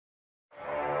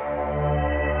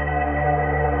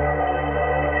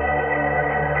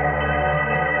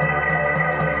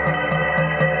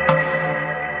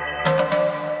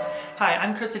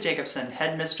Christa Jacobson,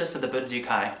 headmistress of the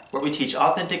Budo, where we teach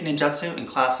authentic ninjutsu and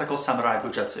classical samurai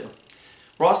bujutsu.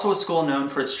 We're also a school known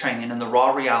for its training in the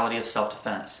raw reality of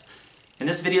self-defense. In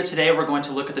this video today, we're going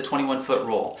to look at the 21-foot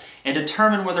rule and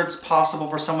determine whether it's possible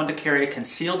for someone to carry a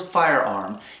concealed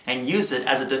firearm and use it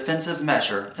as a defensive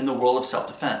measure in the world of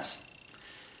self-defense.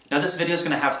 Now this video is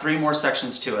going to have 3 more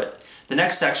sections to it. The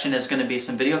next section is going to be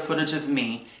some video footage of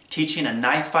me teaching a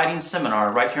knife fighting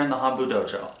seminar right here in the Hanbu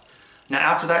Dojo. Now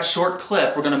after that short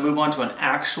clip, we're going to move on to an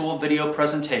actual video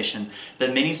presentation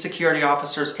that many security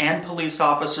officers and police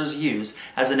officers use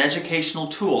as an educational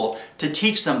tool to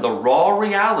teach them the raw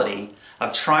reality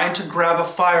of trying to grab a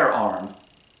firearm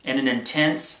in an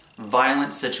intense,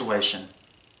 violent situation.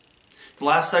 The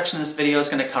last section of this video is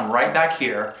going to come right back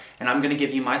here, and I'm going to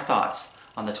give you my thoughts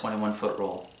on the 21-foot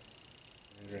rule.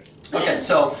 Okay,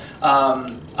 so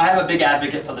I am a big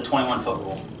advocate for the 21-foot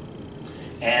rule.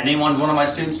 And one of my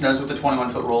students knows what the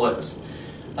 21-foot rule is.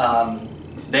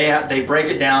 They break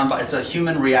it down, but it's a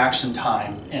human reaction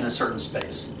time in a certain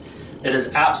space. It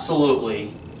is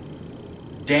absolutely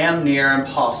damn near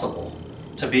impossible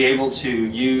to be able to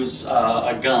use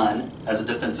a gun as a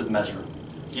defensive measure.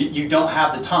 You don't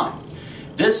have the time.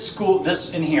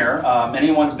 This in here,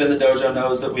 anyone's been to the dojo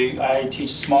knows that I teach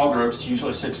small groups,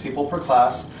 usually 6 people per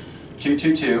class, 2,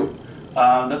 2, 2.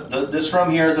 This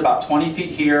room here is about 20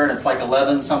 feet here, and it's like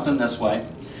 11 something this way,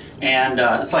 and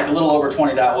it's like a little over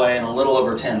 20 that way and a little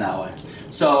over 10 that way,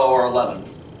 or 11.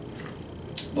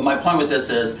 But my point with this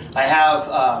is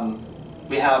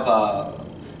we have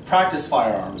practice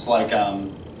firearms like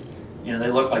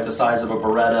they look like the size of a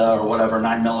Beretta or whatever,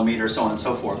 9mm, so on and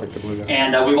so forth. Like the Budo.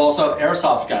 And we've also have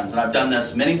airsoft guns, and I've done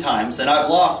this many times, and I've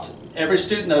lost every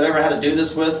student that I've ever had to do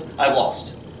this with. I've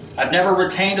lost. I've never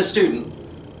retained a student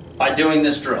by doing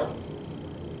this drill.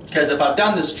 Because if I've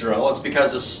done this drill, it's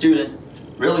because the student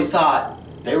really thought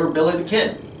they were Billy the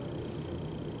Kid.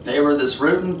 They were this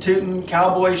rootin', tootin',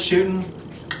 cowboy shooting.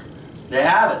 They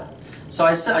have it. So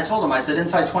I told them, I said,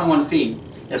 inside 21 feet,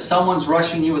 if someone's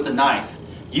rushing you with a knife,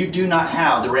 you do not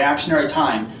have the reactionary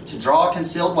time to draw a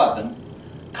concealed weapon,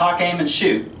 cock aim and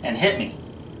shoot, and hit me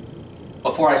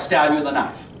before I stab you with a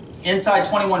knife. Inside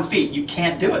 21 feet, you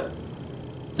can't do it.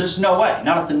 There's no way.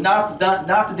 Not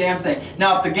the damn thing.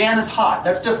 Now, if the gun is hot,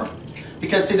 that's different.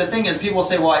 Because see, the thing is, people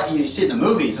say, well, you see it in the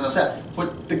movies, and I said,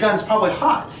 but the gun's probably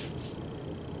hot.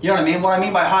 You know what I mean? What I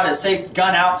mean by hot is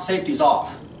gun out, safety's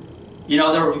off. You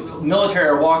know, the military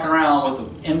are walking around with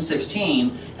an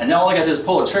M16, and all they got to do is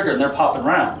pull a trigger, and they're popping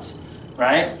rounds,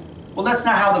 right? Well, that's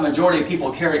not how the majority of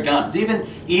people carry guns. Even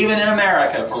in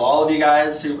America, for all of you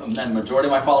guys and the majority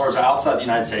of my followers are outside the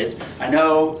United States, I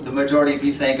know the majority of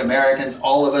you think Americans,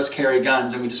 all of us carry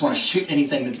guns and we just want to shoot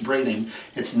anything that's breathing.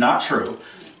 It's not true.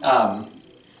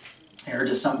 There are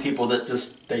just some people that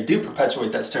they do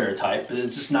perpetuate that stereotype, but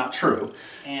it's just not true.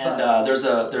 And it's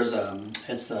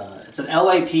an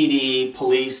LAPD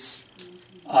police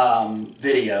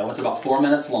video. It's about 4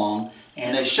 minutes long,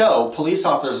 and they show police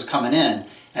officers coming in.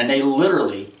 And they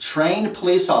literally trained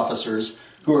police officers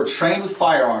who are trained with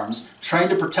firearms, trained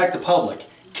to protect the public,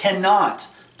 cannot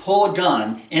pull a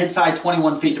gun inside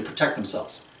 21 feet to protect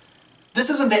themselves. This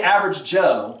isn't the average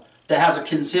Joe that has a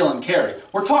conceal and carry.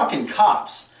 We're talking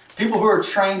cops, people who are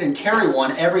trained and carry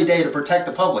one every day to protect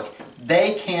the public.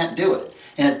 They can't do it.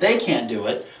 And if they can't do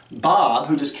it, Bob,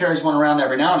 who just carries one around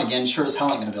every now and again, sure as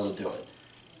hell ain't going to be able to do it.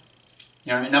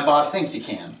 You know what I mean? Now Bob thinks he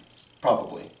can,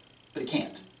 probably, but he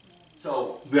can't.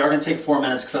 So we are going to take 4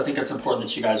 minutes because I think it's important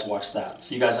that you guys watch that,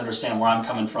 so you guys understand where I'm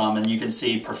coming from and you can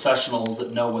see professionals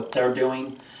that know what they're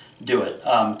doing do it.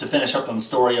 To finish up on the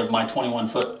story of my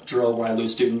 21-foot drill where I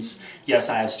lose students, yes,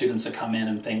 I have students that come in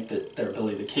and think that they're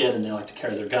Billy the Kid and they like to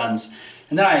carry their guns,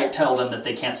 and then I tell them that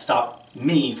they can't stop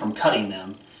me from cutting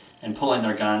them and pulling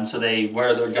their gun, so they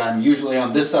wear their gun usually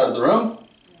on this side of the room.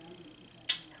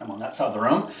 I'm on that side of the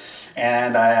room.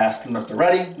 And I ask them if they're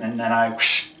ready, and then I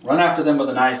run after them with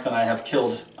a knife, and I am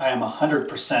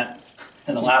 100%,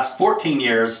 in the last 14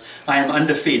 years, I am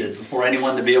undefeated before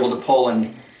anyone to be able to pull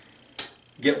and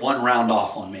get one round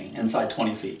off on me inside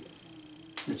 20 feet.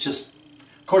 It's just,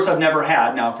 of course I've never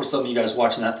had, now for some of you guys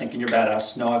watching that thinking you're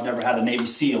badass, no, I've never had a Navy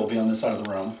SEAL be on this side of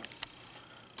the room.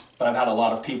 But I've had a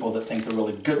lot of people that think they're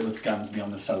really good with guns be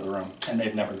on this side of the room, and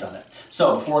they've never done it.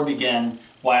 So before we begin,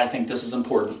 why I think this is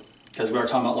important, because we are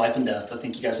talking about life and death. I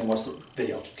think you guys can watch the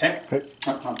video, okay?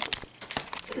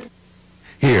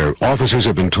 Here, officers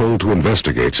have been told to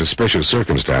investigate suspicious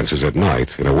circumstances at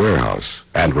night in a warehouse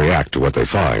and react to what they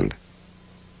find.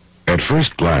 At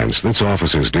first glance, this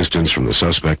officer's distance from the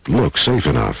suspect looks safe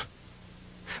enough.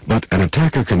 But an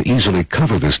attacker can easily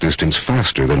cover this distance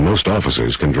faster than most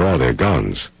officers can draw their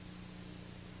guns.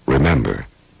 Remember,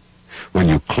 when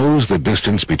you close the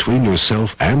distance between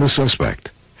yourself and the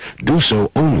suspect. Do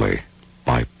so only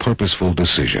by purposeful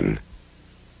decision.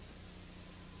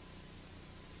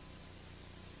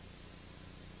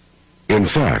 In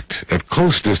fact, at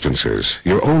close distances,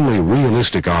 your only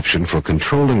realistic option for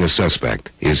controlling a suspect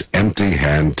is empty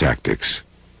hand tactics.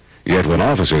 Yet when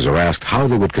officers are asked how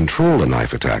they would control a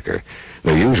knife attacker,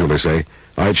 they usually say,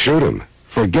 "I'd shoot him,"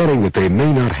 forgetting that they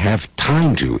may not have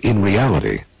time to in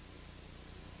reality.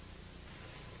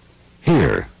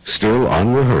 Here, still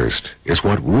unrehearsed, is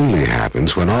what really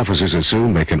happens when officers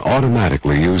assume they can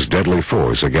automatically use deadly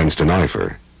force against a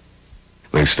knifer.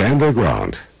 They stand their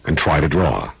ground and try to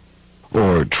draw.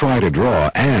 Or try to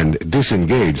draw and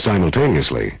disengage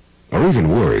simultaneously. Or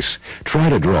even worse, try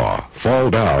to draw, fall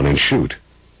down, and shoot.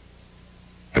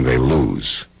 And they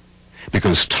lose.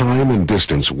 Because time and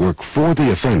distance work for the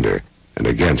offender and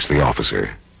against the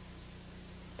officer.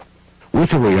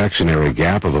 With a reactionary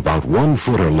gap of about 1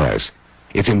 foot or less,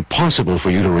 it's impossible for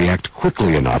you to react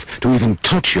quickly enough to even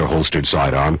touch your holstered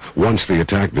sidearm once the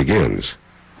attack begins.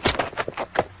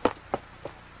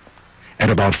 At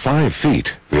about 5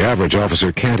 feet, the average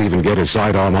officer can't even get his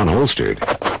sidearm unholstered.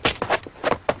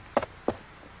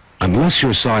 Unless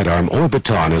your sidearm or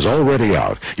baton is already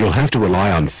out, you'll have to rely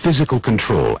on physical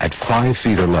control at 5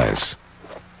 feet or less.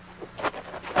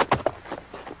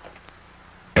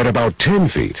 At about 10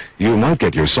 feet, you might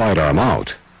get your sidearm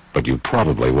out, but you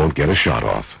probably won't get a shot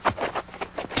off.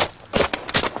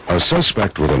 A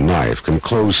suspect with a knife can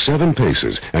close 7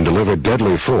 paces and deliver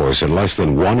deadly force in less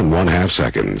than 1 1/2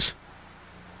 seconds.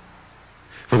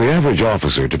 For the average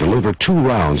officer to deliver 2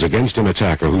 rounds against an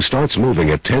attacker who starts moving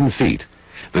at 10 feet,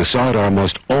 the sidearm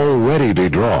must already be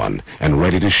drawn and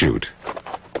ready to shoot.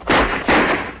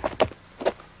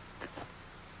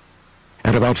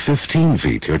 At about 15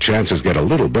 feet, your chances get a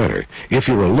little better if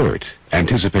you're alert,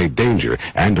 anticipate danger,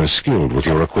 and are skilled with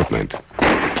your equipment.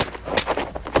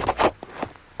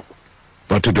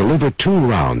 But to deliver 2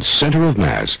 rounds center of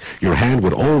mass, your hand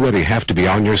would already have to be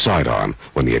on your sidearm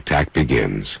when the attack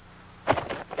begins.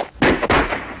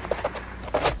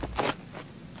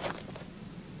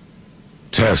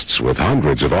 Tests with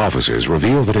hundreds of officers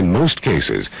reveal that in most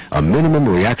cases, a minimum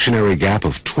reactionary gap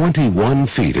of 21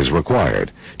 feet is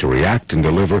required to react and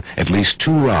deliver at least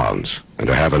 2 rounds and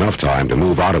to have enough time to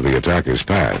move out of the attacker's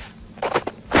path.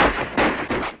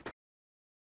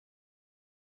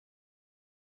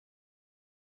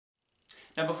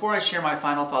 Now, before I share my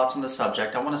final thoughts on the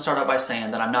subject, I want to start out by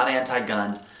saying that I'm not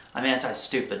anti-gun, I'm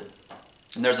anti-stupid,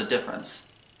 and there's a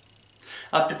difference.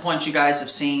 Up to points you guys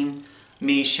have seen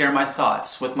me share my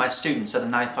thoughts with my students at a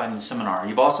knife fighting seminar.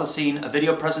 You've also seen a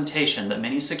video presentation that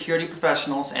many security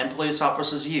professionals and police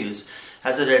officers use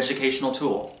as an educational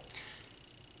tool.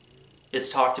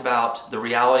 It's talked about the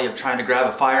reality of trying to grab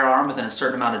a firearm within a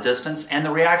certain amount of distance and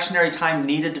the reactionary time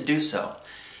needed to do so.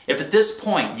 If at this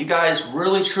point you guys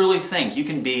really truly think you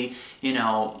can be,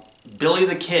 Billy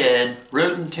the Kid,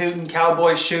 rootin' tootin',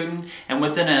 cowboy shooting, and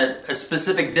within a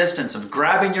specific distance of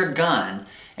grabbing your gun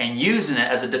and using it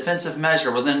as a defensive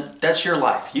measure, well then that's your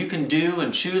life. You can do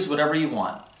and choose whatever you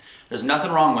want. There's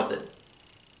nothing wrong with it.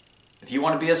 If you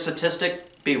want to be a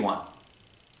statistic, be one.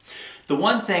 The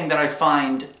one thing that I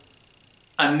find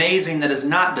amazing that is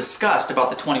not discussed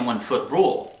about the 21-foot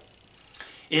rule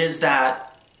is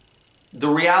that the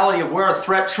reality of where a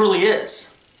threat truly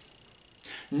is.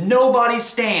 Nobody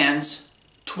stands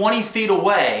 20 feet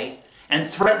away and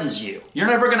threatens you. You're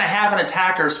never going to have an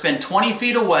attacker spend 20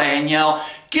 feet away and yell,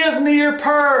 "Give me your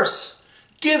purse!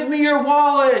 Give me your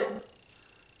wallet!"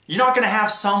 You're not going to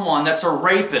have someone that's a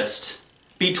rapist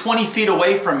be 20 feet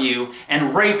away from you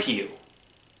and rape you.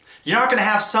 You're not going to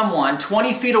have someone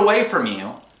 20 feet away from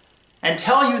you and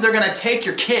tell you they're going to take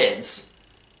your kids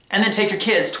and then take your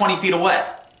kids 20 feet away.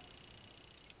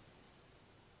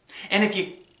 And if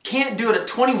you can't do it at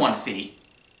 21 feet,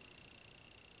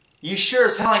 you sure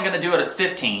as hell ain't going to do it at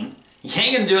 15, you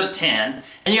ain't going to do it at 10,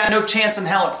 and you got no chance in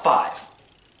hell at 5,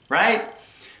 right?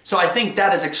 So I think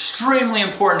that is extremely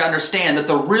important to understand that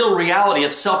the real reality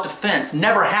of self-defense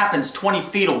never happens 20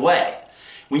 feet away.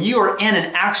 When you are in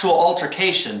an actual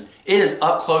altercation, it is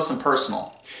up close and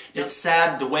personal. It's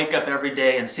sad to wake up every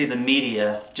day and see the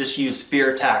media just use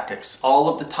fear tactics all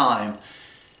of the time.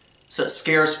 So it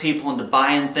scares people into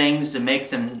buying things to make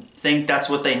them think that's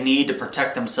what they need to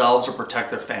protect themselves or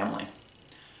protect their family.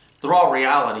 The raw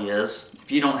reality is,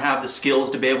 if you don't have the skills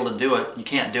to be able to do it, you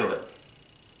can't do it.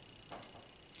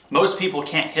 Most people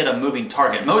can't hit a moving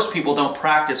target. Most people don't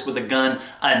practice with a gun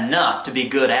enough to be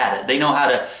good at it. They know how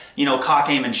to, cock,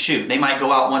 aim, and shoot. They might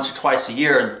go out once or twice a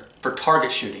year for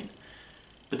target shooting.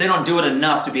 but they don't do it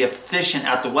enough to be efficient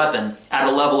at the weapon at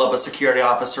a level of a security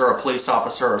officer or a police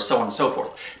officer or so on and so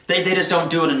forth. They just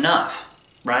don't do it enough,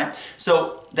 right?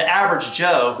 So the average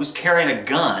Joe who's carrying a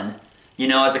gun, you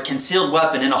know, as a concealed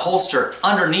weapon in a holster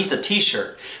underneath a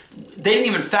t-shirt, they didn't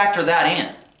even factor that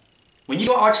in. When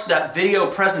you watch that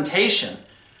video presentation,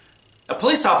 a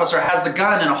police officer has the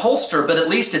gun in a holster, but at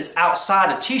least it's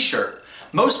outside a t-shirt.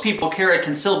 Most people carry a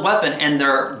concealed weapon and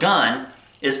their gun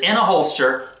is in a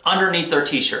holster underneath their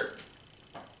t-shirt.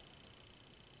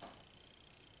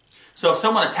 So if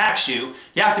someone attacks you,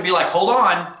 you have to be like, hold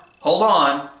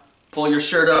on, pull your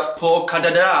shirt up, pull,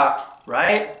 ka-da-da,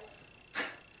 right?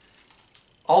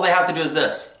 All they have to do is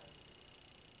this.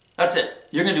 That's it.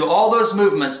 You're going to do all those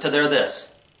movements to their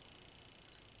this.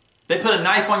 They put a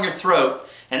knife on your throat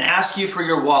and ask you for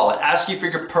your wallet, ask you for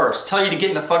your purse, tell you to get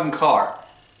in the fucking car.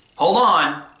 Hold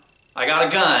on, I got a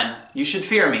gun, you should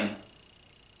fear me.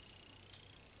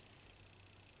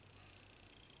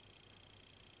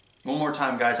 One more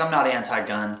time, guys, I'm not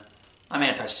anti-gun, I'm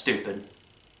anti-stupid.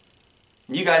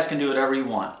 You guys can do whatever you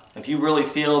want. If you really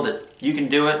feel that you can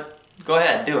do it, go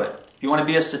ahead, do it. If you want to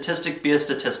be a statistic, be a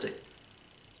statistic.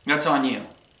 That's on you.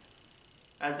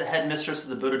 As the headmistress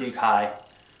of the Budo High,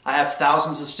 I have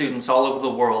thousands of students all over the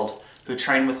world who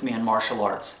train with me in martial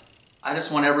arts. I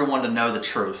just want everyone to know the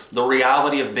truth, the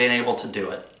reality of being able to do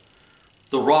it.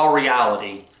 The raw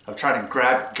reality of trying to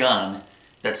grab a gun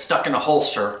that's stuck in a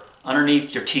holster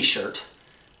underneath your t-shirt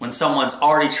when someone's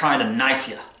already trying to knife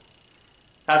you.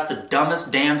 That's the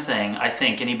dumbest damn thing I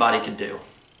think anybody could do.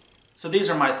 So these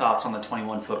are my thoughts on the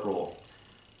 21-foot rule.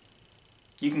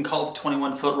 You can call it the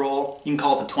 21-foot rule, you can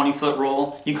call it the 20-foot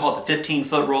rule, you can call it the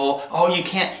 15-foot rule. Oh, you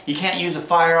can't use a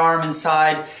firearm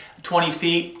inside 20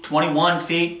 feet, 21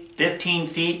 feet, 15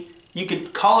 feet. You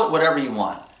could call it whatever you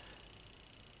want.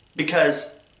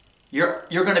 Because you're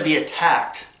going to be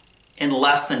attacked in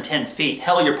less than 10 feet.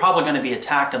 Hell, you're probably going to be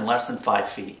attacked in less than 5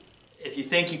 feet. If you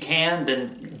think you can,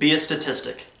 then be a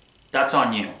statistic. That's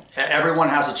on you. Everyone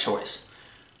has a choice.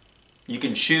 You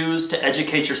can choose to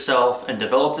educate yourself and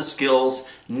develop the skills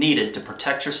needed to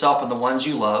protect yourself and the ones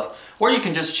you love, or you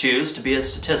can just choose to be a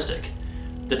statistic.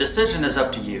 The decision is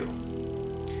up to you.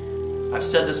 I've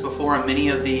said this before in many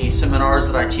of the seminars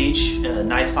that I teach,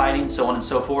 knife fighting, so on and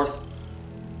so forth.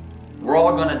 We're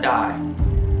all going to die,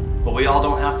 but we all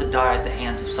don't have to die at the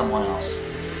hands of someone else.